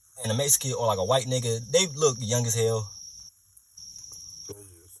and a Mexican or like a white nigga, they look young as hell.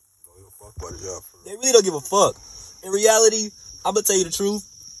 They really don't give a fuck. In reality, I'm gonna tell you the truth.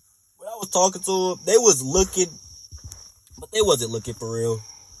 When I was talking to them, they was looking, but they wasn't looking for real.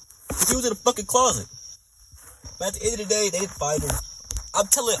 She was in the fucking closet. But at the end of the day, they fight her. I'm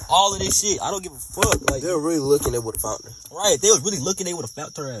telling all of this shit. I don't give a fuck. Like, they were really looking, they would have found her. Right, they was really looking, they would have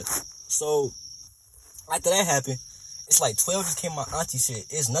found her ass. So, after that happened, it's like 12 just came my auntie shit.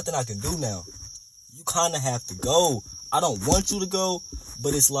 It's nothing I can do now. You kind of have to go. I don't want you to go,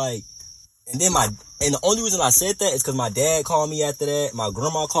 but it's like, and the only reason I said that is because my dad called me after that. My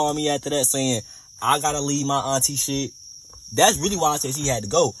grandma called me after that saying, I gotta leave my auntie shit. That's really why I said she had to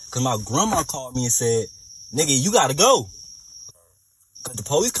go. Because my grandma called me and said, nigga, you gotta go. Because the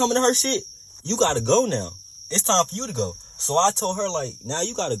police coming to her shit, you gotta go now. It's time for you to go. So I told her, like, now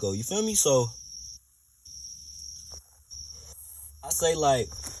you gotta go. You feel me? So I say, like,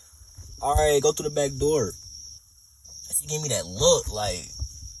 all right, go through the back door. She gave me that look, like,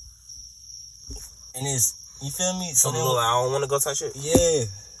 and it's, you feel me? So look, I don't want to go type shit. Yeah.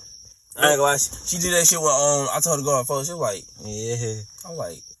 I ain't gonna lie. She did that shit with, I told her to go on phone. She was like, yeah. I'm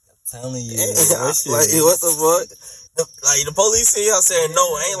like, telling you. Like, what the fuck? The police see her saying no.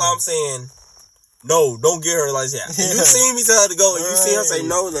 Ain't like I'm saying, no, don't get her like that. You see me tell her to go, and you see her say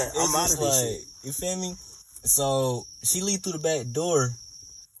no, then I'm out of this shit. You feel me? So, she leave through the back door.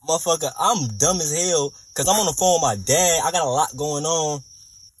 Motherfucker, I'm dumb as hell, because I'm on the phone with my dad. I got a lot going on.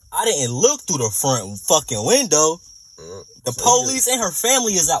 I didn't look through the front fucking window. The police and her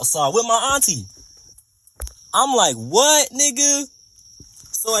family is outside with my auntie. I'm like, what, nigga?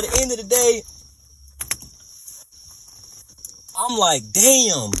 So at the end of the day, I'm like,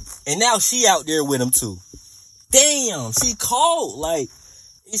 damn. And now she out there with him too. Damn, she cold. Like,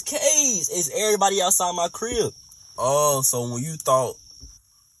 it's K's. It's everybody outside my crib. Oh, so when you told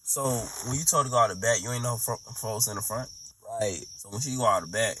her to go out the back, you ain't know folks in the front? Right. So when she go out the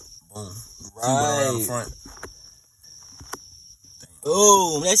back, boom. Right. She went around the front.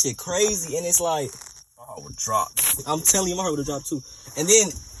 Boom, that shit crazy. And it's like, my heart would drop. I'm telling you, my heart would have dropped too. And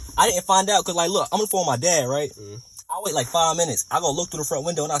then I didn't find out because, like, look, I'm on the phone with my dad, right? I wait like 5 minutes. I go look through the front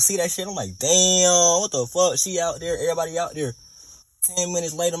window and I see that shit. I'm like, damn, what the fuck? She out there, everybody out there. 10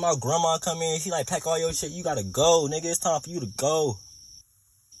 minutes later, my grandma come in. She like, pack all your shit. You gotta go, nigga. It's time for you to go.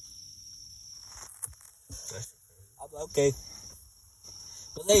 I was like, okay.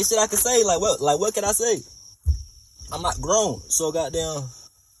 But there ain't shit I can say. Like, what can I say? I'm not grown. So, goddamn,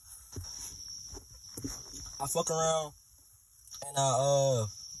 I fuck around and I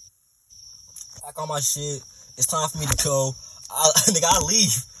pack all my shit. It's time for me to go. I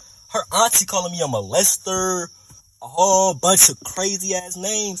leave. Her auntie calling me a molester, a whole bunch of crazy ass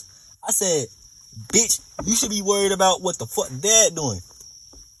names. I said, bitch, you should be worried about what the fuck dad doing.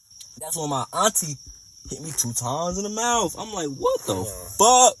 That's when my auntie hit me 2 times in the mouth. I'm like, what the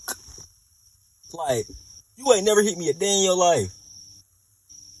fuck? Like, you ain't never hit me a day in your life.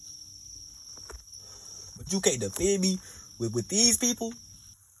 But you can't defend me with these people.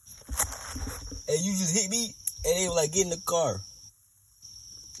 And you just hit me. And they were like, get in the car.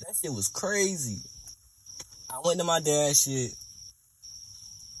 That shit was crazy. I went to my dad's shit.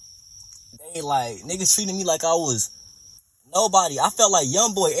 They like, niggas treated me like I was nobody. I felt like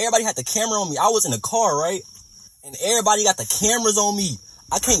young boy. Everybody had the camera on me. I was in the car, right? And everybody got the cameras on me.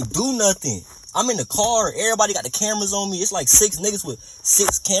 I can't do nothing. I'm in the car. Everybody got the cameras on me. It's like 6 niggas with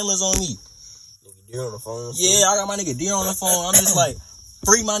 6 cameras on me. Nigga Deer on the phone? Yeah, I got my nigga Deer on the phone. I'm just like,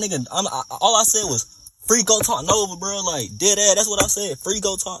 free my nigga. All I said was, free Goattalkk Novaa, bro. Like, dead ass. That's what I said. Free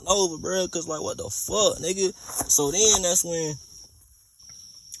Goattalkk Novaa, bro. Because, like, what the fuck, nigga? So then that's when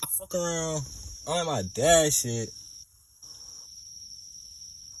I fuck around. I'm at my dad's shit.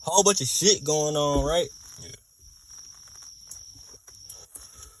 Whole bunch of shit going on, right? Yeah.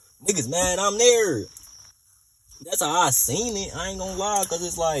 Niggas mad I'm there. That's how I seen it. I ain't gonna lie, because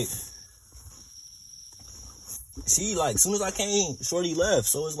it's like, she, like, as soon as I came, shorty left.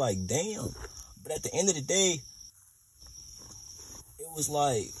 So it's like, damn. But at the end of the day, it was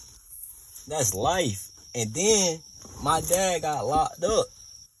like, that's life. And then my dad got locked up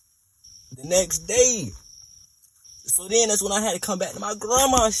the next day. So then that's when I had to come back to my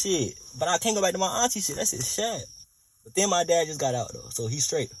grandma's shit. But I can't go back to my auntie shit. That shit's sad. But then my dad just got out though. So he's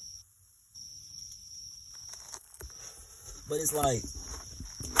straight. But it's like,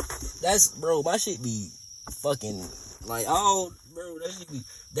 that's, bro, my shit be fucking, like, oh, bro,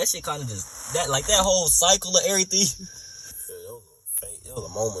 that shit kind of just, that, like, that whole cycle of everything. It was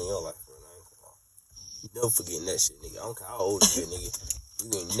a moment in your life, bro. You never forgetting that shit, nigga. I don't care how old you are, nigga.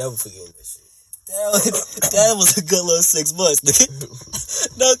 You ain't never forgetting that shit. That was a good little 6 months,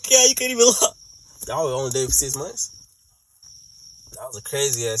 nigga. No care, you can't even look. Y'all were only dating for 6 months? That was a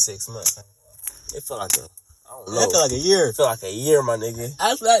crazy ass 6 months. It felt like I don't know. That felt like a year. It felt like a year, my nigga.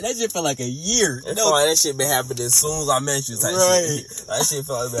 That shit felt like a year. It felt like that shit been happening as soon as I met you. Type Right. Shit. That shit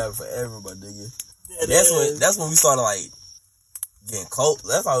felt like it been happening forever, my nigga. Yeah, that's when we started like getting close.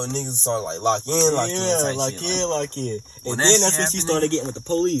 That's how niggas started like lock in. Lock in. And then that's when she started getting with the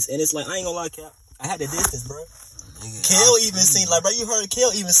police. And it's like, I ain't gonna lie, Cap. I had the distance, bro. Kel even seen, like, bro, you heard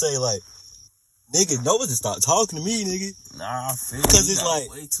Kel even say, like, nigga, Nova just stopped talking to me, nigga. Nah, I feel because it's like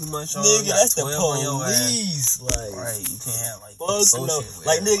way too much on. Nigga, that's the police. Like, right, you can't have like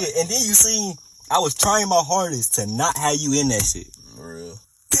like nigga, and then you see, I was trying my hardest to not have you in that shit. For real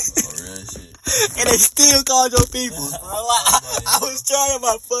shit. And they still called your people, bro. I was trying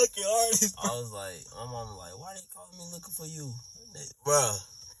my fucking hardest, bro. I was like, my mom was like, why they calling me looking for you, bro?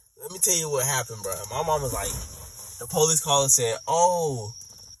 Let me tell you what happened, bro. My mom was like, the police called and said, oh,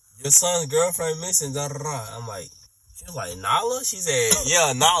 your son's girlfriend missing, da da da. I'm like, she was like, Nala? She said,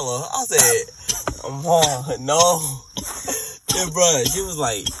 yeah, Nala. I said, no. And bro, she was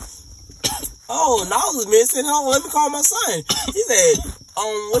like, oh, Nala's missing. Oh, let me call my son. She said,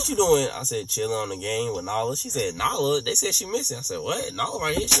 what you doing? I said, chilling on the game with Nala. She said, Nala? They said she missing. I said, what? Nala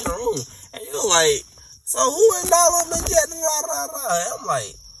right here, she in the room. And you was like, so who is Nala Majette? I'm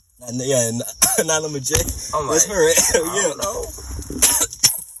like, yeah, Nala Majette. I'm like, that's her. I don't know.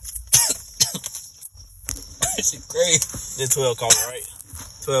 Shit crazy. Then 12 called me, right?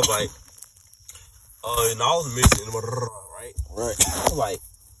 12 like, Nala's missing, right? Right. I was like,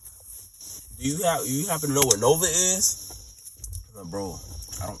 do you happen to know where Nova is? I'm like, bro,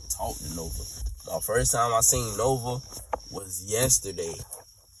 I don't talk to Nova. The first time I seen Nova was yesterday.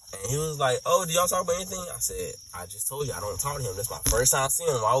 And he was like, oh, did y'all talk about anything? I said, I just told you I don't talk to him. That's my first time seeing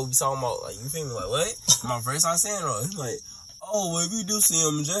him. Why would we talking about, like, you feel me? Like, what? My first time seeing him. He's like, oh, well, if you do see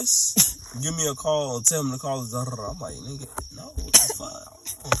him, just give me a call and tell him to call us. I'm like, nigga, no, what the fuck? I don't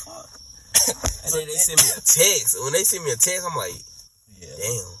give a fuck. And then they send me a text. When they send me a text, I'm like, yeah,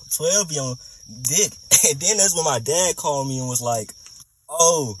 damn. 12 be on dick. And then that's when my dad called me and was like,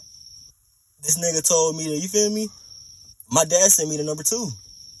 oh, this nigga told me that, you feel me? My dad sent me the number 2.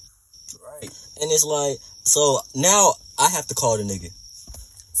 Right. And it's like, so now I have to call the nigga.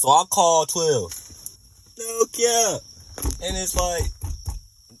 So I call 12. No cap. And it's like,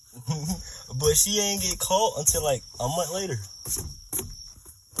 but she ain't get caught until like a month later.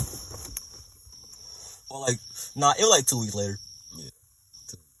 Or like, nah, it was like 2 weeks later. Yeah.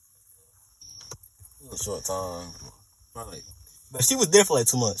 It was a short time. Right. But she was there for like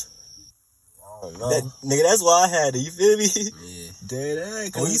 2 months. I don't know. Nigga, that's why I had it. You feel me? Yeah. Dead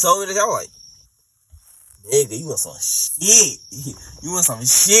ass. When you told me that, I was like, nigga, you want some shit. You want some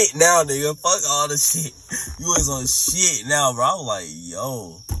shit now, nigga. Fuck all the shit. You want some shit now, bro. I was like,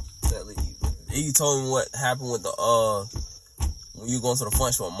 yo. Then you told me what happened with the, when you going to the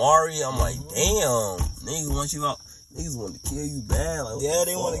function with Mari. I'm like, damn. Niggas want you out. Niggas want to kill you bad. Like, yeah,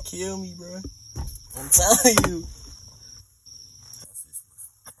 they want to kill me, bro. I'm telling you.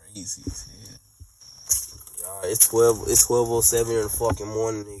 That's crazy as hell. Y'all, it's 12:07 in the fucking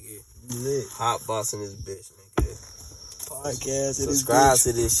morning, nigga. Lit. Hot boss in this bitch, nigga. Podcast in this Subscribe bitch.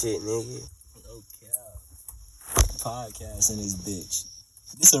 to this shit, nigga. No cap. Podcast in this bitch.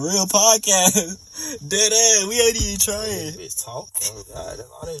 This a real podcast. Dead ass. We ain't even trying. Bitch talk. Oh God, that's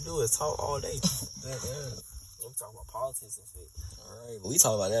all they do is talk all day. Dead ass. We talk about politics and shit. Alright, but we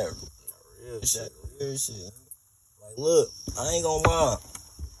talk about that Real shit. real shit. Like, look, I ain't gonna lie.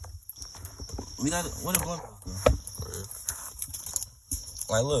 We got what a blunt.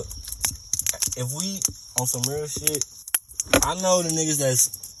 Like, look, if we on some real shit, I know the niggas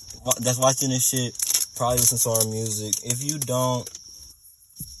that's watching this shit probably listen to our music. If you don't,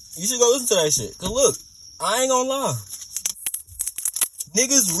 you should go listen to that shit. Cause look, I ain't gonna lie,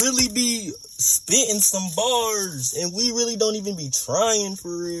 niggas really be spitting some bars, and we really don't even be trying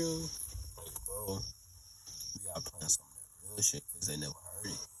for real. Like, bro, we gotta play some real shit because they never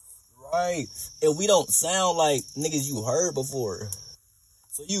heard it. Right. And we don't sound like niggas you heard before.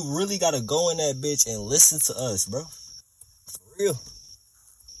 So you really gotta go in that bitch and listen to us, bro. For real.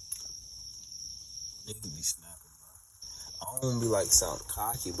 Niggas be snapping, bro. I don't be like sounding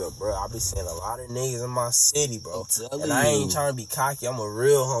cocky, but bro, I be seeing a lot of niggas in my city, bro. And I ain't trying to be cocky. I'm a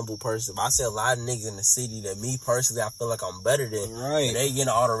real humble person. But I see a lot of niggas in the city that me personally, I feel like I'm better than. Right. And they getting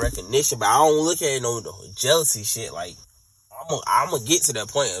all the recognition, but I don't look at it no jealousy shit. Like, I'm gonna get to that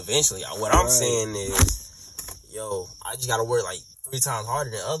point eventually. What I'm saying is, yo, I just gotta work like 3 times harder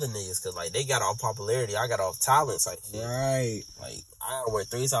than other niggas, cause like they got off popularity, I got off talent, like shit. Right. Like I gotta work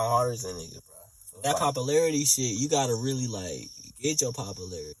 3 times harder than niggas, bro. That popularity shit, you gotta really like get your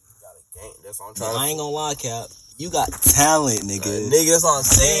popularity. You gotta gain. That's what I'm trying to. I ain't gonna lie, Cap. You got talent, nigga. Nigga, that's what I'm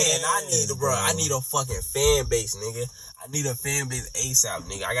saying. I need a fucking fan base, nigga. I need a fan base ASAP,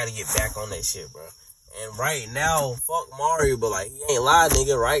 nigga. I gotta get back on that shit, bro. And right now, fuck Mario, but like, he ain't lie,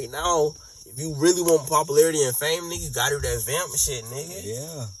 nigga. Right now, if you really want popularity and fame, nigga, you gotta do that vamp shit, nigga.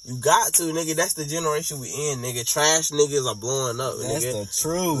 Yeah. You got to, nigga. That's the generation we in, nigga. Trash niggas are blowing up, nigga. That's the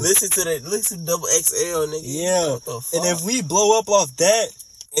truth. Listen to Double XL, nigga. Yeah. What the fuck? And if we blow up off that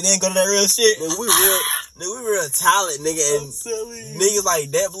and then go to that real shit, nigga, we real talent, nigga. And niggas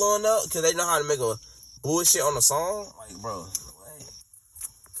like that blowing up because they know how to make a bullshit on a song. Like, bro.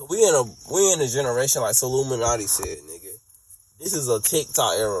 We in a generation like Illuminati said, nigga. This is a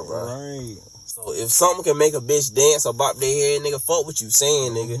TikTok era, bro. Right. So if something can make a bitch dance or bop their head, nigga, fuck what you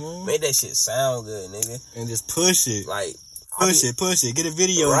saying, nigga. Make that shit sound good, nigga. And just push it. Like push it. Get a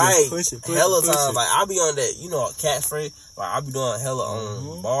video. Right. Push it. Hella times. Like I be on that, you know, Catfree. Like I be doing hella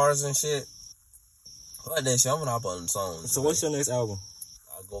on bars and shit. Fuck that shit. I'm gonna hop on the song. So what's your next album?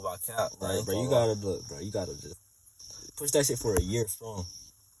 I go by Cap. Right, bro. You gotta look, bro. You gotta just push that shit for a year strong.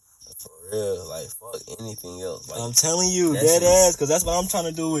 For real, like fuck anything else. Like, I'm telling you, dead ass, because that's what I'm trying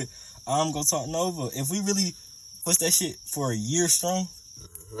to do with Goattalkk Nova. If we really push that shit for a year strong,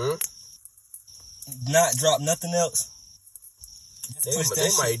 not drop nothing else. They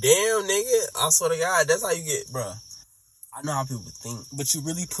might, damn nigga. I swear to God, that's how you get, bruh. I know how people think, but you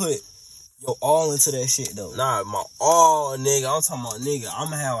really put your all into that shit though. Nah, my all, nigga. I'm talking about, nigga.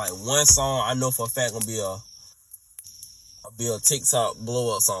 I'm gonna have like one song I know for a fact gonna be a TikTok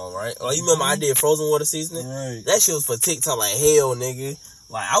blow up song, right? Like you remember I did Frozen Water Seasoning? Right. That shit was for TikTok like hell, nigga.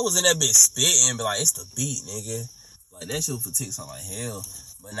 Like I was in that bitch spitting, but like it's the beat, nigga. Like that shit was for TikTok like hell.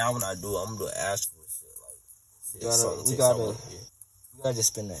 But now when I do it, I'm gonna do an actual shit. Like we gotta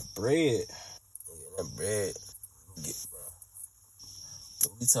just spend that bread. Yeah, that bread. Get, bro.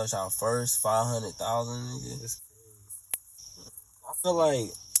 If we touch our first 500,000, nigga. It's crazy. I feel like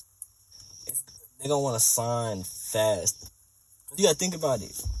they gonna want to sign fast. You gotta think about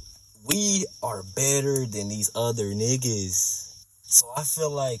it. We are better than these other niggas. So I feel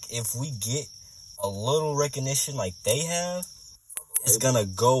like if we get a little recognition like they have, it's gonna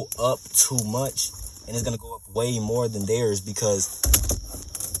go up too much. And it's gonna go up way more than theirs because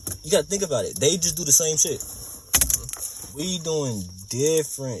you gotta think about it. They just do the same shit. We doing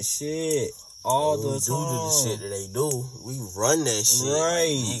different shit all the time. We do the shit that they do. We run that shit.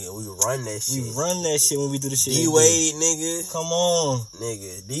 Right. Nigga, we run that shit. We run that shit when we do the shit. D-Wade, nigga. Come on.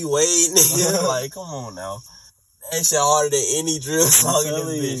 Nigga. D-Wade, nigga. Like, come on now. That shit harder than any drill song in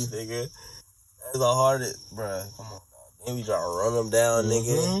this bitch, nigga. That's the hardest, bruh. Come on now. Then we try to run them down,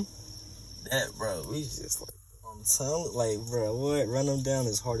 nigga. That, bro, we just like... I'm telling, like, bro, what? Run them down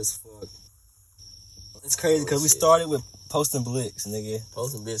is hard as fuck. It's crazy because we started with Postin' Blitz, nigga.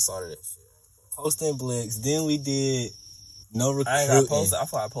 Postin' Blitz started that shit. Postin' Blitz. Then we did No Recruiting. I ain't got Postin'. I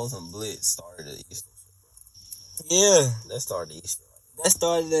thought Postin' Blitz started the Eastern shit, bro. Yeah. That started the Eastern. That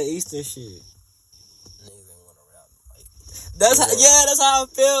started the Eastern shit. Niggas ain't want to rap. Like, that's how I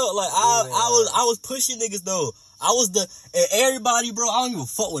felt. Like, I was pushing niggas, though. And everybody, bro, I don't give a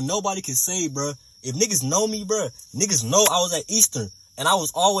fuck what nobody can say, bro. If niggas know me, bro, niggas know I was at Eastern. And I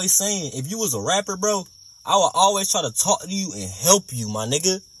was always saying, if you was a rapper, bro, I would always try to talk to you and help you, my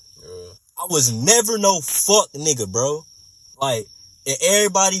nigga. Yeah. I was never no fuck nigga, bro. Like, and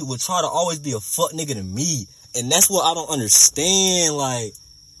everybody would try to always be a fuck nigga to me. And that's what I don't understand. Like,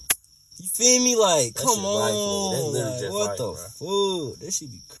 you feel me? Like, that's come on. Life, that's like, just what life, the bro. fuck? That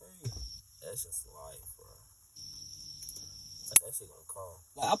shit be crazy. That's just life, bro. Like, that shit gonna come.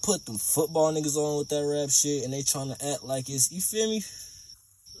 Like, I put them football niggas on with that rap shit, and they trying to act like it's, you feel me?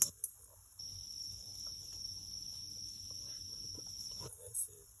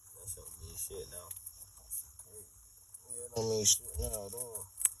 That don't mean shit now. Yeah, it don't mean shit now at all.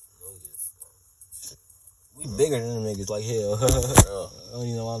 We bigger than them niggas, like hell. I don't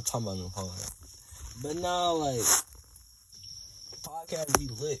even know what I'm talking about them, huh? But nah, like, podcast be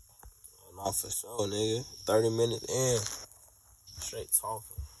lit. Nah, for sure, nigga. 30 minutes in. Straight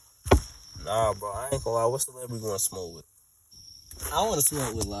talking. Nah, bro, I ain't gonna lie. What celebrity we gonna smoke with? I wanna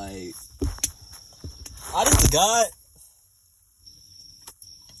smoke with, like, honest to God,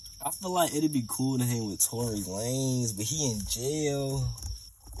 I feel like it'd be cool to hang with Tory Lanez, but he in jail.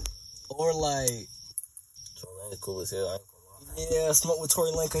 Or, like, Tory Lanez cool as hell, I ain't gonna lie. Yeah, smoke with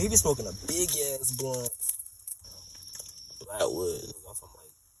Tory Lanez, cause he be smoking a big ass blunt. Blackwood.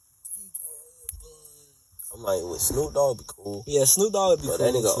 I'm like, with Snoop Dogg be cool. Yeah, Snoop Dogg would be but cool.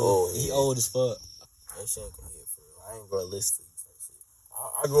 That nigga too. old. He old as fuck. That shit ain't gonna hit for real. I ain't gonna listen to you.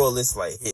 I grow a list like hit.